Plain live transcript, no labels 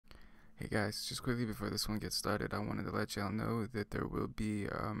Hey guys, just quickly before this one gets started, I wanted to let y'all know that there will be,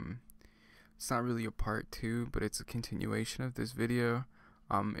 it's not really a part 2, but it's a continuation of this video.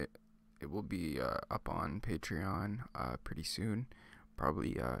 It will be up on Patreon pretty soon,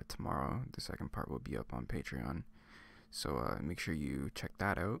 probably tomorrow. The second part will be up on Patreon, so make sure you check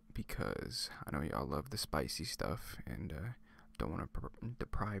that out, because I know y'all love the spicy stuff, and don't want to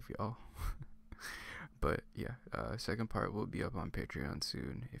deprive y'all. But yeah, second part will be up on Patreon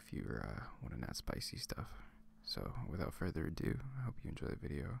soon if you want that spicy stuff. So without further ado, I hope you enjoy the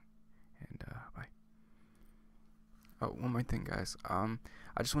video, and bye. Oh, one more thing, guys. I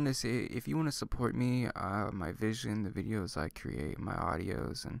just want to say, if you want to support me, my vision, the videos I create, my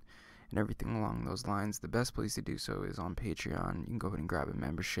audios, and everything along those lines, the best place to do so is on Patreon. You can go ahead and grab a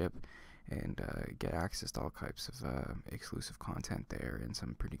membership and get access to all types of exclusive content there and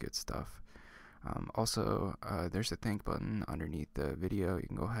some pretty good stuff. Also, there's a thank button underneath the video. You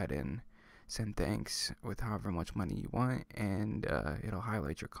can go ahead and send thanks with however much money you want, and it'll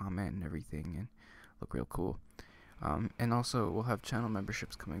highlight your comment and everything and look real cool. And also, we'll have channel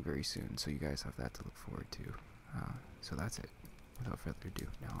memberships coming very soon, so you guys have that to look forward to. So that's it. Without further ado,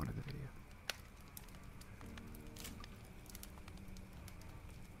 now onto the video.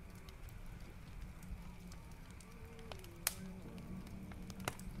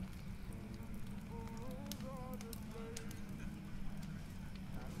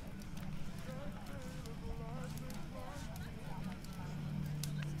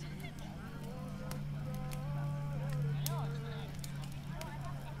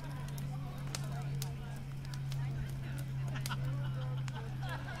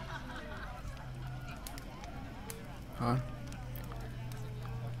 Huh?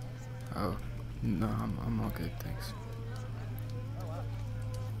 Oh, no, I'm all good, thanks.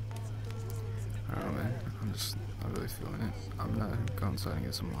 I don't know, man. I'm not really feeling it. I'm gonna go inside and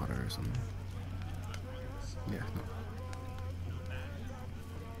get some water or something. Yeah, no.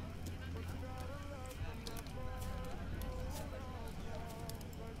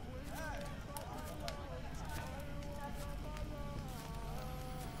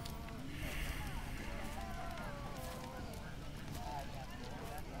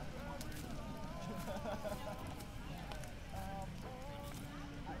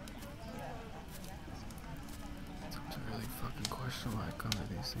 It's a really fucking question why I come to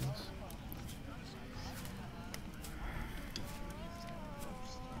these things.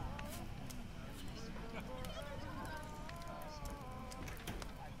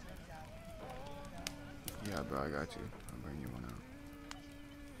 Yeah, bro, I got you. I'll bring you one out.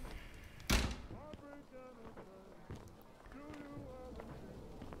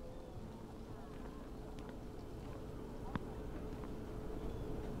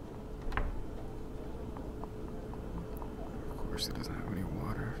 Of course, it doesn't have any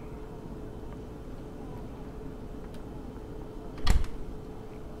water.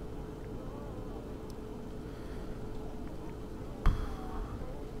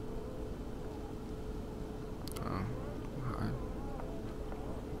 Hi.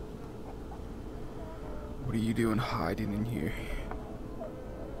 What are you doing hiding in here?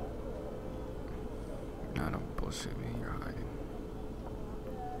 Nah, don't bullshit me, you're hiding.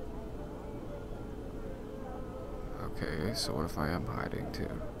 Okay, so what if I am hiding too?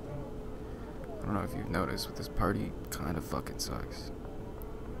 I don't know if you've noticed, but this party kind of fucking sucks.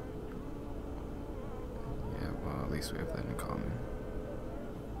 Yeah, well, at least we have that in common.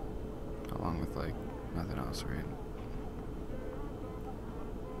 Along with, like, nothing else, right?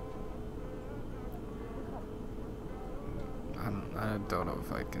 I don't know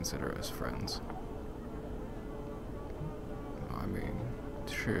if I'd consider us friends. I mean,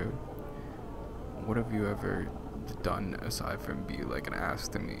 true. What have you ever done aside from be like an ass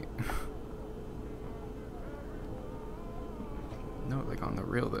to me? No, like on the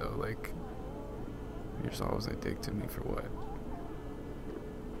real though, like you're just always a dick to me for what?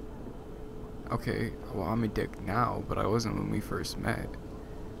 Okay, well I'm a dick now, but I wasn't when we first met.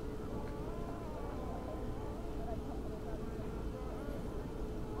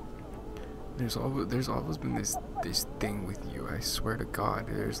 There's always been this thing with you. I swear to God,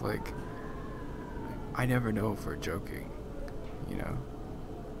 there's like, I never know if we're joking, you know?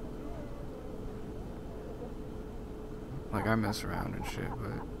 Like, I mess around and shit,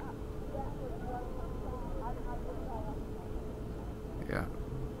 but yeah.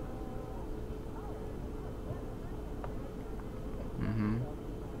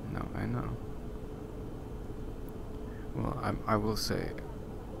 No, I know. Well, I will say,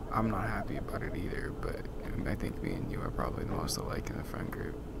 I'm not happy about it either, but I think me and you are probably the most alike in the friend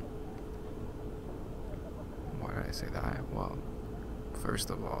group. Why did I say that? Well, first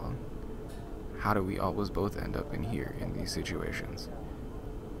of all, how do we always both end up in here in these situations?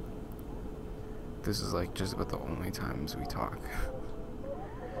 This is like just about the only times we talk.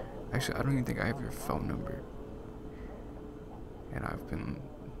 Actually, I don't even think I have your phone number. And I've been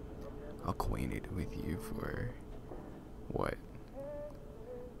acquainted with you for, what,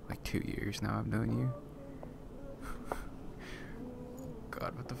 like 2 years now I've known you?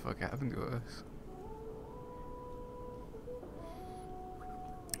 God, what the fuck happened to us?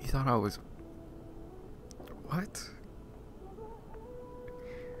 You thought I was... What?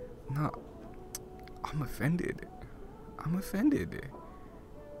 No, I'm offended. I'm offended.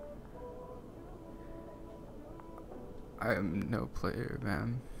 I am no player,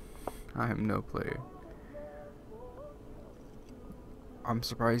 man. I am no player. I'm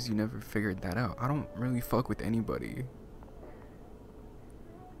surprised you never figured that out. I don't really fuck with anybody.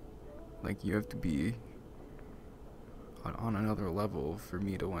 Like, you have to be on another level for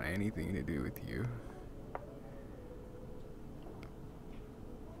me to want anything to do with you.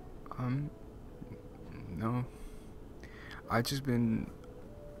 No. I've been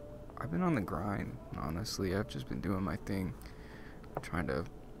on the grind, honestly. I've just been doing my thing. Trying to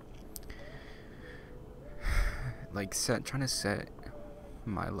trying to set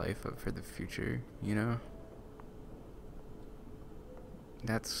my life up for the future, you know?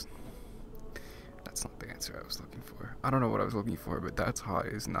 That's not the answer I was looking for. I don't know what I was looking for, but that's high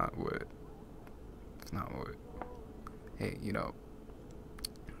is not what. It's not what. Hey, you know,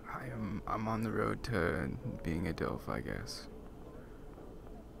 I'm on the road to being a DILF, I guess.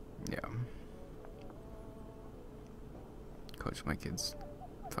 Yeah. Coach my kid's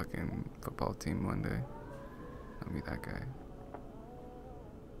fucking football team one day. I'll be that guy.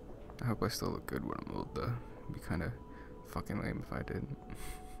 I hope I still look good when I'm old, though. It'd be kind of fucking lame if I didn't.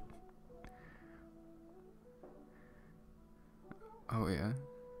 Oh, yeah?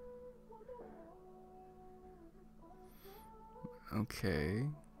 Okay.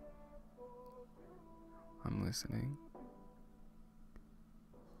 I'm listening.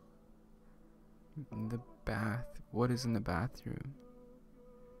 The bath. What is in the bathroom?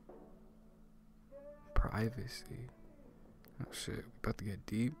 Privacy. Oh shit, we about to get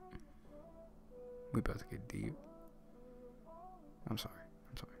deep. We about to get deep. I'm sorry.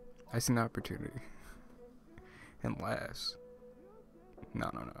 I see an opportunity. Unless.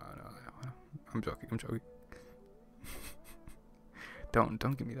 No. I'm joking.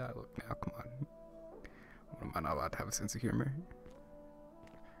 Don't give me that look now, come on. Am I not allowed to have a sense of humor?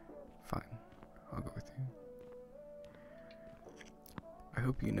 Fine. I'll go with you. I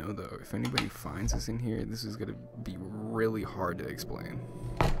hope you know, though, if anybody finds us in here, this is gonna be really hard to explain.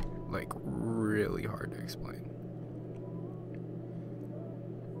 Like, really hard to explain.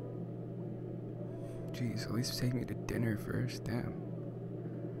 Jeez, at least take me to dinner first. Damn.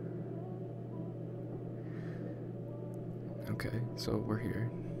 Okay, so we're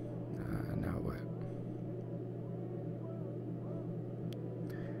here. Now what?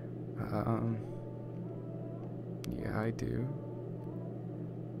 Yeah, I do.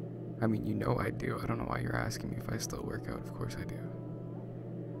 I mean, you know I do. I don't know why you're asking me if I still work out. Of course I do.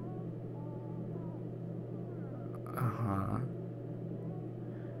 Uh-huh.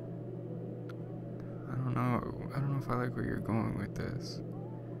 I don't know if I like where you're going with this.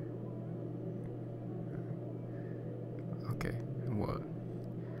 Okay, well,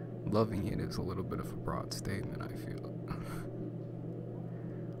 loving it is a little bit of a broad statement, I feel.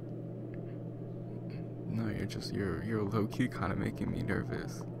 No, you're low-key kind of making me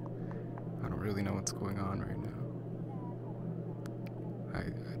nervous. I don't really know what's going on right now. I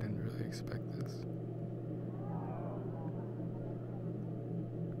didn't really expect this.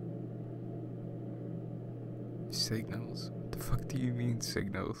 Signals? What the fuck do you mean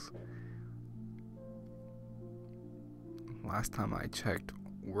signals? Last time I checked,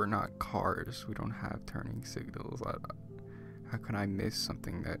 we're not cars. We don't have turning signals. How can I miss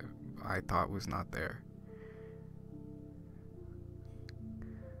something that I thought was not there?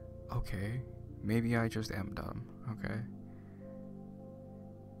 Okay, maybe I just am dumb, okay?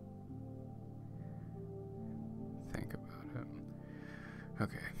 Think about it.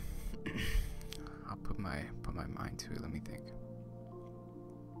 Okay. I'll put my mind to it, let me think.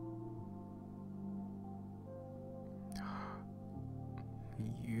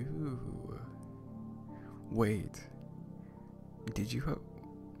 You... Wait.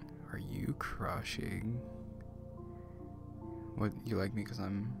 Are you crushing? What, you like me because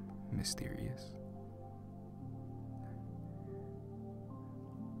I'm mysterious?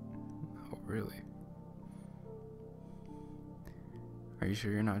 Oh, really? Are you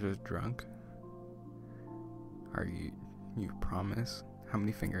sure you're not just drunk? You promise? How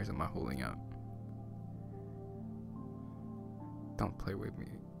many fingers am I holding up? Don't play with me.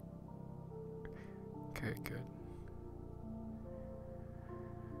 Okay, good.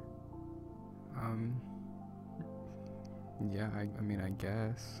 Yeah, I mean, I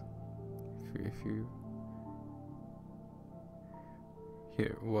guess. If you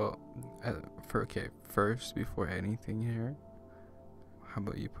here, well, first, before anything here, how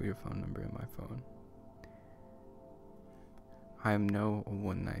about you put your phone number in my phone? I am no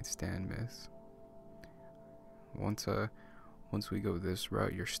one night stand, miss. Once we go this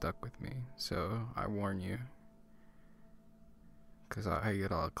route, you're stuck with me. So I warn you, cause I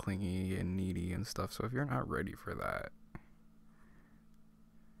get all clingy and needy and stuff. So if you're not ready for that,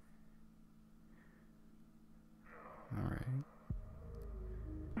 all right.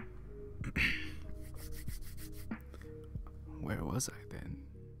 Where was I then?